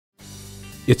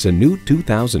It's a new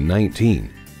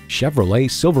 2019 Chevrolet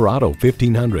Silverado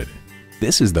 1500.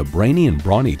 This is the brainy and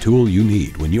brawny tool you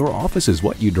need when your office is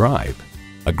what you drive.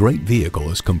 A great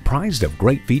vehicle is comprised of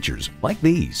great features like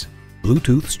these: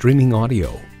 Bluetooth streaming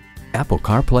audio, Apple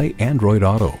CarPlay Android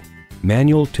Auto,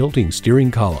 manual tilting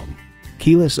steering column,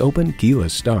 keyless open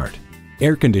keyless start,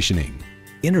 air conditioning,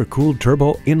 intercooled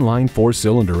turbo inline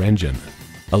 4-cylinder engine,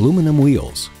 aluminum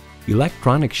wheels,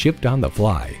 electronic shift on the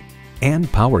fly,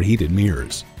 and power heated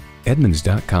mirrors.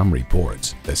 Edmunds.com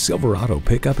reports the Silverado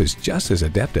pickup is just as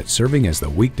adept at serving as the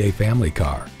weekday family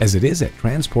car as it is at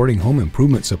transporting home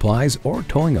improvement supplies or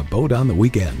towing a boat on the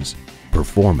weekends.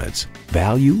 Performance,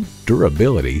 value,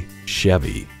 durability,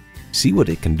 Chevy. See what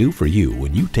it can do for you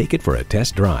when you take it for a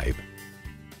test drive.